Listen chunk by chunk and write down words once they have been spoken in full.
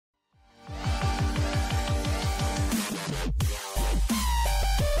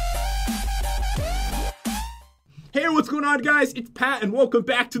Hey, what's going on, guys? It's Pat, and welcome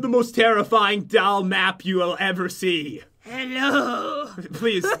back to the most terrifying doll map you will ever see. Hello.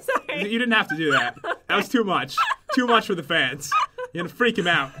 Please, you didn't have to do that. That was too much. Too much for the fans. You're gonna freak him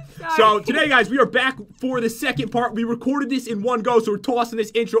out. Sorry. So today, guys, we are back for the second part. We recorded this in one go, so we're tossing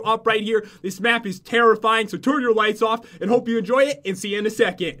this intro up right here. This map is terrifying, so turn your lights off and hope you enjoy it, and see you in a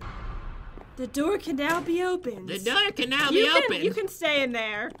second. The door can now be opened. The door can now be opened. You can stay in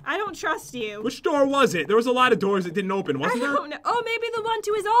there. I don't trust you. Which door was it? There was a lot of doors that didn't open, I wasn't there? don't know. Oh, maybe the one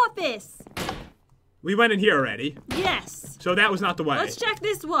to his office. We went in here already. Yes. So that was not the way. Let's check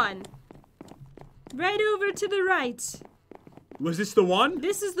this one. Right over to the right. Was this the one?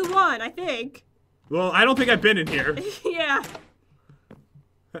 This is the one, I think. Well, I don't think I've been in here. Yeah.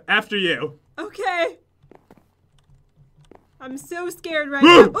 After you. Okay. I'm so scared right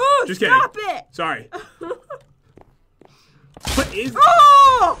now. Oh, Just stop kidding. it! Sorry. What is?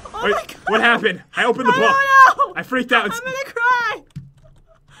 Oh! Oh Wait, my God! what happened? I opened the book. I don't know! I freaked out. I'm gonna cry!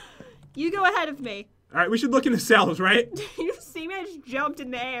 You go ahead of me. All right, we should look in the cells, right? You see me? I just jumped in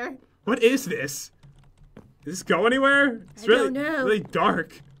the air. What is this? Does this go anywhere? It's I really, don't know. really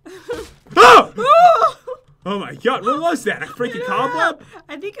dark. Oh! Oh! Oh my God! What was that? A freaking cobweb?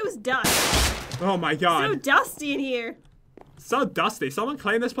 I think it was dust. Oh my So God! dusty in here. So dusty. Someone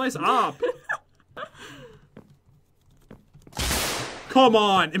clean this place up. Come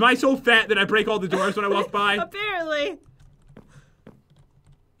on! Am I so fat that I break all the doors when I walk by? Apparently.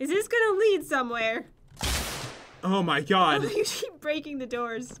 Is this gonna lead somewhere? Oh my Oh, God! you keep breaking the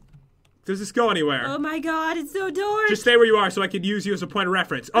doors. Does this go anywhere? Oh my God, it's so dark. Just stay where you are so I can use you as a point of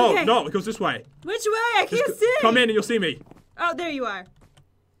reference. Oh, Okay. no, it goes this way. Which way? I can't Just see. come in and you'll see me. Oh, there you are.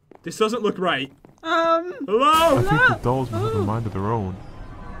 This doesn't look right. Hello? Hello? I think the dolls have a mind of their own.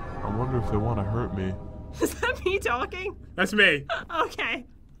 I wonder if they want to hurt me. Is that me talking? That's me. Okay.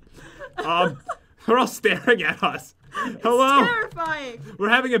 They're all staring at us. Hello? Terrifying. We're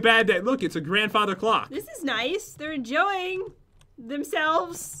having a bad day. Look, it's a grandfather clock. This is nice. They're enjoying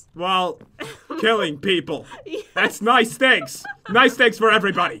themselves. Well, killing people. Yes. That's nice things. Nice things for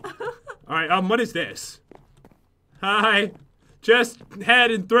everybody. All right, what is this? Hi. Just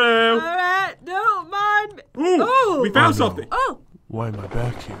heading through. All right, don't mind me. Ooh, Oh. we found Oh, no. something. Oh. Why am I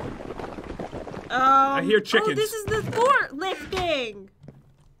back here? I hear chickens. Oh, this is the forklift thing.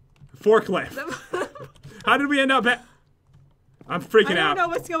 Forklift. How did we end up at... I'm freaking I out. don't know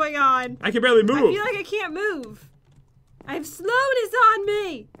what's going on. I can barely I move. feel like I can't move. I have slowness on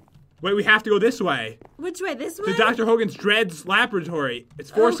me. Wait, we have to go this way. Which way? This way? To Dr. Hogan's Dreads laboratory.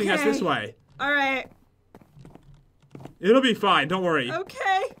 It's forcing us Okay. this way. All right. It'll be fine, don't worry.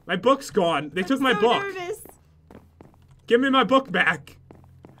 Okay. My book's gone. They took my so book. Nervous. Give me my book back.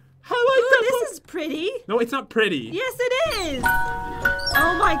 I like Ooh, that this book. is pretty. No, it's not pretty. Yes, it is.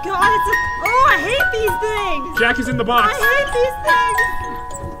 Oh my God! Oh, I hate these things. Jack is in the box. I hate these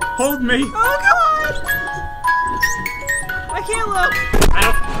things. Hold me. Oh God! I can't look.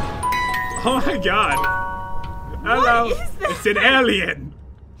 Oh my God. Hello. What is that? It's an alien.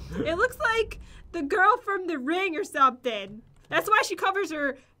 It looks like the girl from The Ring or something. That's why she covers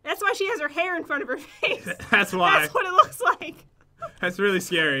her. That's why she has her hair in front of her face. That's why. That's what it looks like. That's really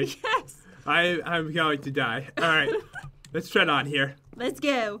scary. Yes. I'm going to die. All right. Let's tread on here. Let's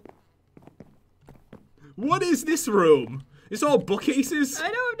go. What is this room? It's all bookcases? I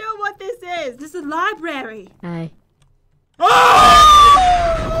don't know what this is. This is a library. Hi.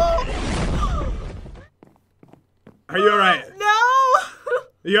 Oh! Are you alright? No.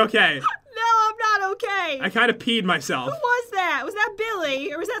 Are you okay? No, I'm not okay. I kind of peed myself. Who was that? Was that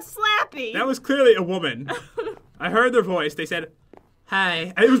Billy or was that Slappy? That was clearly a woman. I heard their voice. They said,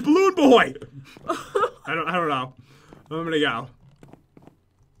 "Hi." And it was Balloon Boy. I don't know. I'm gonna go.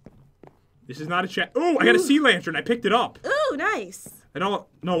 This is not a check. Oh, I got a sea lantern. I picked it up. Ooh, nice. I don't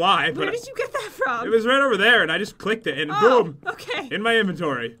know why, Where but did you get that from? it was right over there, and I just clicked it, and Oh, boom, okay. in my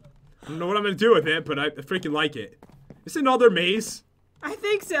inventory. I don't know what I'm gonna do with it, but I freaking like it. It's another maze. I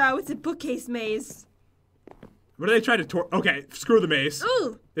think so. It's a bookcase maze. What are they trying to Okay, screw the maze.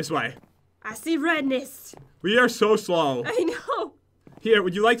 Ooh, This way. I see redness. We are so slow. I know. Here,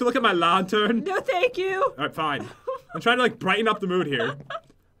 would you like to look at my lantern? No, thank you. All right, fine. I'm trying to like brighten up the mood here.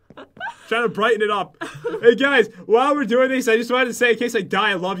 Trying to brighten it up. Hey guys, while we're doing this, I just wanted to say, in case I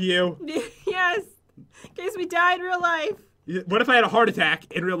die, I love you. Yes. In case we die in real life. What if I had a heart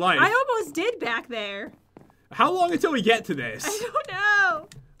attack in real life? I almost did back there. How long until we get to this? I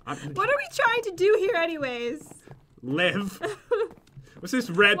don't know. What are we trying to do here anyways? Live. What's this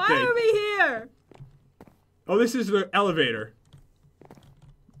red Why thing? are we here? Oh, this is the elevator.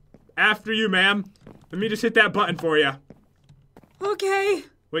 After you, ma'am. Let me just hit that button for you. Okay.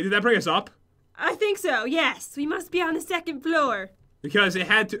 Wait, did that bring us up? I think so, yes. We must be on the second floor. Because it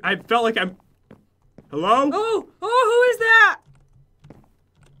had to. I felt like I'm. Hello? Oh, who is that?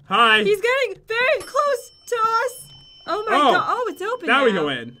 Hi. He's getting very close to us. Oh my god. Oh, it's open now. Now we go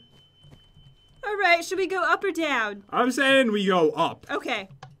in. All right, should we go up or down? I'm saying we go up. Okay.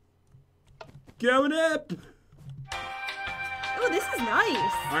 Going up. Oh, this is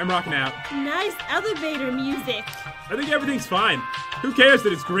nice. I'm rocking out. Nice elevator music. I think everything's fine. Who cares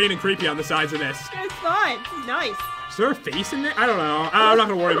that it's green and creepy on the sides of this? It's fine. It's nice. Is there a face in there? I don't know. I'm not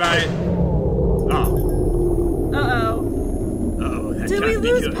gonna worry about it. Oh. Uh-oh. Oh, that Did we can't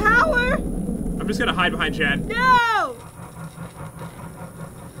be lose good. power? I'm just gonna hide behind Chad. No!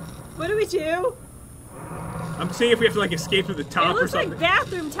 What do we do? I'm seeing if we have to like escape through the top It or looks something. like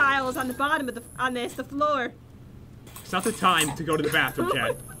bathroom tiles on the bottom of the floor. It's not the time to go to the bathroom,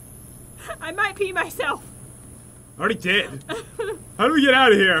 Chad. I might pee myself. I already did. How do we get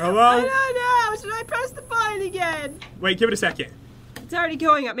out of here? Hello? I don't know. Should I press the button again? Wait, give it a second. It's already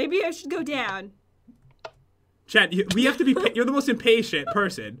going up. Maybe I should go down. Chad, we have to be. You're the most impatient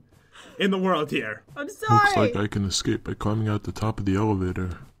person in the world here. I'm sorry. Looks like I can escape by climbing out the top of the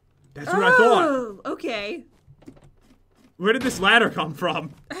elevator. That's what I thought. Oh, okay. Where did this ladder come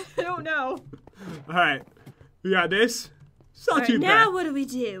from? I don't know. All right, we got this. It's not All too right, bad. now what do we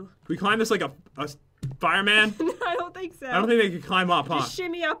do? Can we climb this like a fireman? I don't think so. I don't think they can climb up, huh? Just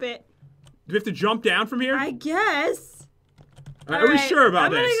shimmy up it. Do we have to jump down from here? I guess. Are we sure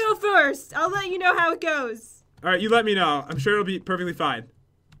about this? I'm gonna go first. I'll let you know how it goes. All right, you let me know. I'm sure it'll be perfectly fine.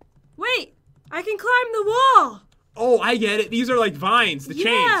 Wait, I can climb the wall. Oh, I get it. These are like vines, the Yeah.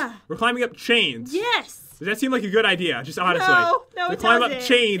 chains. We're climbing up chains. Yes. Does that seem like a good idea? Just honestly. No, to it climb up doesn't.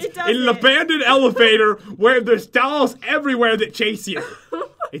 chains It in an doesn't. abandoned elevator where there's dolls everywhere that chase you.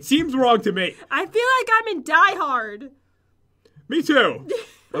 It seems wrong to me. I feel like I'm in Die Hard. Me too.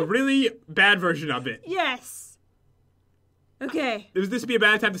 A really bad version of it. Yes. Okay. Does this be a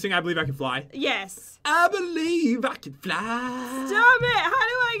bad time to sing I Believe I Can Fly? Yes. I believe I can fly. Stop it! How do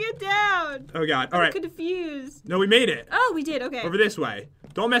I get down? Oh god. All right. I'm confused. No, we made it. Oh, we did. Okay. Over this way.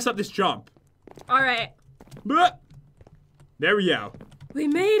 Don't mess up this jump. All right. Blah. There we go. We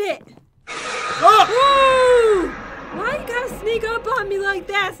made it. Oh! Woo! Why you gotta sneak up on me like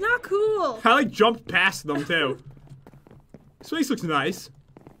that? It's not cool. I like jumped past them too. This place looks nice.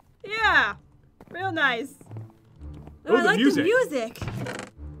 Yeah. Real nice. Oh, I the like music. the music.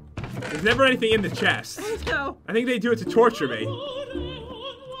 There's never anything in the chest. I know. I think they do it to torture me.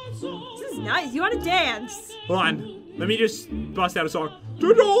 This is nice. You want to dance? Hold on. Let me just bust out a song.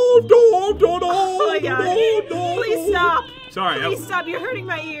 Oh Oh my god. Please stop. Sorry. Please stop. You're hurting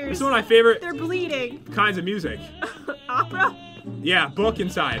my ears. This is one of my favorite They're bleeding. kinds of music. Opera? Yeah, book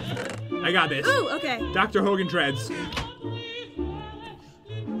inside. I got this. Ooh, okay. Dr. Hogan Dreads.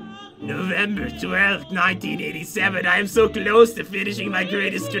 November 12th, 1987. I am so close to finishing my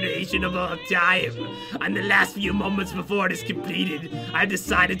greatest creation of all time. On the last few moments before it is completed, I've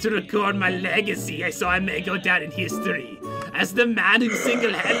decided to record my legacy so I may go down in history as the man who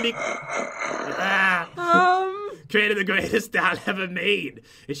single-handedly created the greatest doll ever made.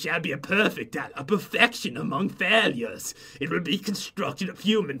 It shall be a perfect doll, a perfection among failures. It will be constructed of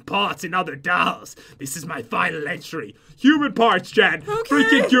human parts and other dolls. This is my final entry. Human parts, Chad. Okay.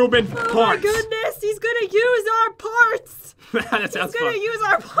 Freaking human parts. Oh my goodness, he's gonna use our parts. That sounds He's gonna fun. use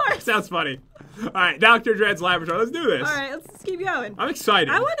our parts. Sounds funny. All right, Dr. Dread's laboratory. Let's do this. All right, let's keep going. I'm excited.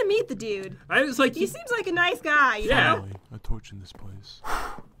 I want to meet the dude. It's like He seems like a nice guy. You Yeah. know? A torch in this place.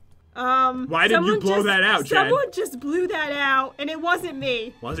 Why didn't you someone blow just- that out, Chad? Someone just blew that out, and it wasn't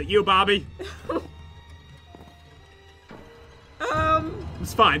me. Was it you, Bobby?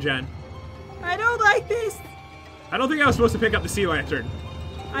 It's fine, Jen. I don't like this. I don't think I was supposed to pick up the sea lantern.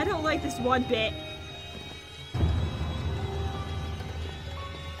 I don't like this one bit.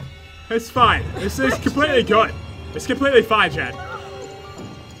 It's fine. This is completely good. It's completely fine, Jen.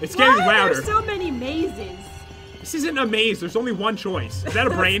 It's getting Why are louder. there so many mazes? This isn't a maze. There's only one choice. Is that a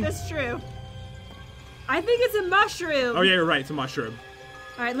brain? That's true. I think it's a mushroom. Oh yeah, you're right. It's a mushroom.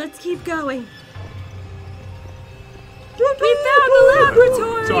 All right, let's keep going. We found the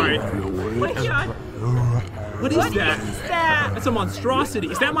laboratory. Sorry. Oh my god. What is What that? is that? That's a monstrosity.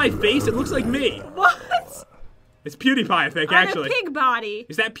 Is that my face? It looks like me. What? It's PewDiePie, I think, On actually. a pig body.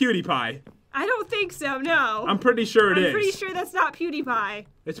 Is that PewDiePie? I don't think so, no. I'm pretty sure it is. I'm pretty sure that's not PewDiePie.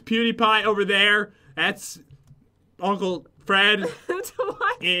 It's PewDiePie over there. That's Uncle Fred.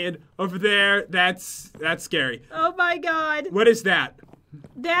 What? And over there, that's scary. Oh my god. What is that?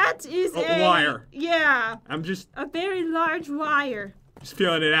 That is A wire. Yeah. I'm just A very large wire.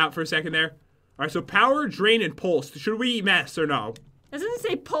 feeling it out for a second there. All right, so power, drain, and pulse. Should we mess or no? Doesn't it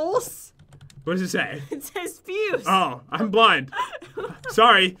say pulse? What does it say? It says fuse. Oh, I'm blind.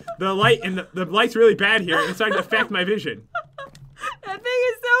 Sorry, the light's really bad here. It's starting to affect my vision. That thing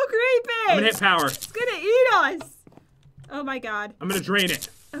is so creepy. I'm gonna hit power. It's gonna eat us. Oh my god. I'm gonna drain it.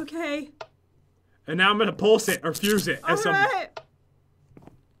 Okay. And now I'm gonna pulse it or fuse it. Alright.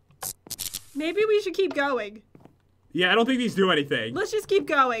 Maybe we should keep going. Yeah, I don't think these do anything. Let's just keep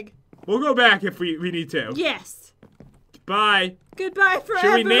going. We'll go back if we need to. Yes. Bye. Goodbye forever.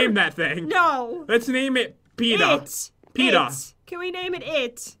 Should we name that thing? No. Let's name it PETA. PETA. It. Can we name it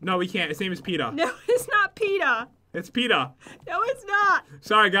It? No, we can't. Its name is PETA. No, it's not PETA. It's PETA. No, it's not.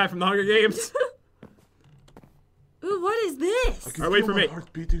 Sorry, guy from the Hunger Games. Ooh, what is this? I can Alright, wait feel for my me.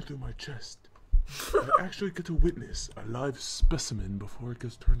 heart beating through my chest. I actually get to witness a live specimen before it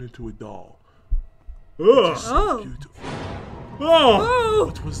gets turned into a doll. Ugh. Oh. Beautiful. Oh. Oh.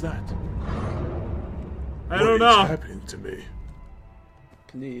 What was that? I don't What know. is happening to me?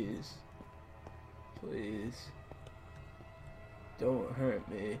 Please. Please. Don't hurt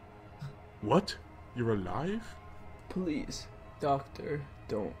me. What? You're alive? Please. Doctor,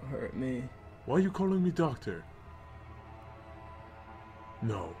 don't hurt me. Why are you calling me doctor?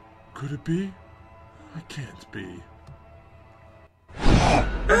 No. Could it be? I can't be.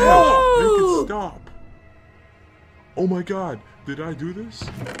 Ow! Make it stop! Oh my god, did I do this?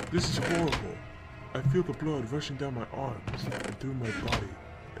 This is horrible. I feel the blood rushing down my arms and through my body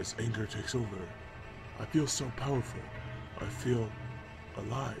as anger takes over. I feel so powerful. I feel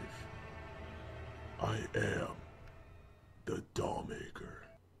alive. I am the doll maker.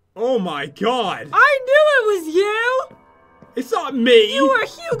 Oh my god. I knew it was you. It's not me. You were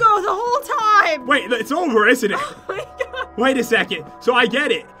Hugo the whole time. Wait, it's over, isn't it? Oh my god. Wait a second. So I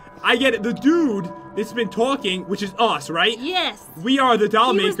get it. I get it. The dude that's been talking, which is us, right? Yes. We are the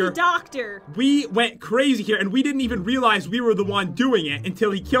doll He was maker. the doctor. We went crazy here, and we didn't even realize we were the one doing it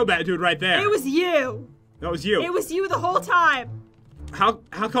until he killed that dude right there. It was you. That was you. It was you the whole time. How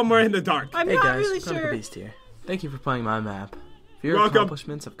come we're in the dark? I'm Hey not guys, really Chronicle sure. Beast here. Thank you for playing my map. For your Welcome.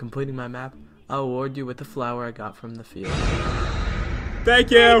 accomplishments of completing my map, I'll award you with the flower I got from the field.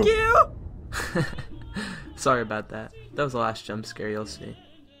 Thank you. Thank you. Sorry about that. That was the last jump scare you'll see.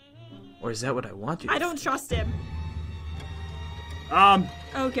 Or is that what I want you to I don't trust him. Um,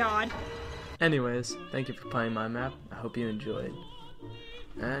 Oh god. Anyways, thank you for playing my map. I hope you enjoyed.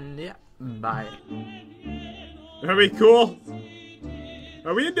 And yeah, bye. are we cool?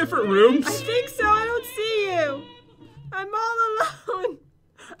 Are we in different rooms? I think so. I don't see you. I'm all alone.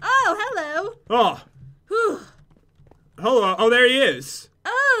 Oh, hello. Oh, Whew. hello. Oh, there he is.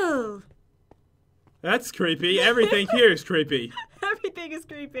 Oh. That's creepy. Everything here is creepy. Everything is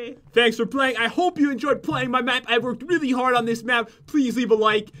creepy. Thanks for playing. I hope you enjoyed playing my map. I worked really hard on this map. Please leave a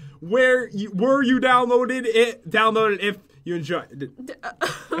like. Were you downloaded it? Download it if you enjoyed.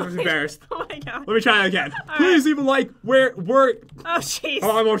 I was embarrassed. Oh my god. Let me try that again. Please leave a like where Oh jeez.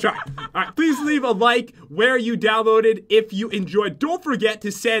 Oh, I won't try. All right, please leave a like where you downloaded if you enjoyed. Don't forget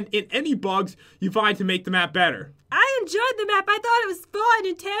to send in any bugs you find to make the map better. I enjoyed the map. I thought it was fun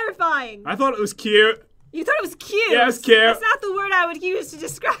and terrifying. I thought it was cute. You thought it was cute? Yeah, it's cute. That's not the word I would use to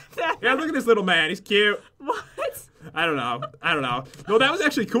describe that. Yeah, look at this little man. He's cute. What? I don't know. No, that was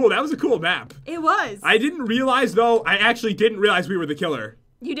actually cool. That was a cool map. It was. I didn't realize, though, I actually didn't realize we were the killer.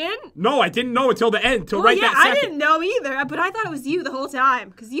 You didn't? No, I didn't know until the end, till Well, right yeah, that second. I didn't know either, but I thought it was you the whole time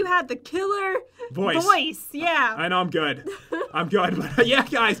because you had the killer Voice. Yeah. I know I'm good. I'm good. But yeah,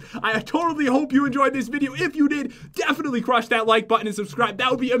 guys, I totally hope you enjoyed this video. If you did, definitely crush that like button and subscribe. That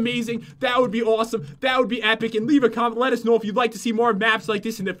would be amazing. That would be awesome. That would be epic. And leave a comment. Let us know if you'd like to see more maps like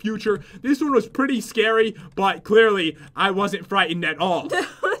this in the future. This one was pretty scary, but clearly I wasn't frightened at all.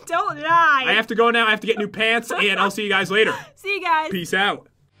 Don't lie. I have to go now. I have to get new pants, and I'll see you guys later. See you guys. Peace out.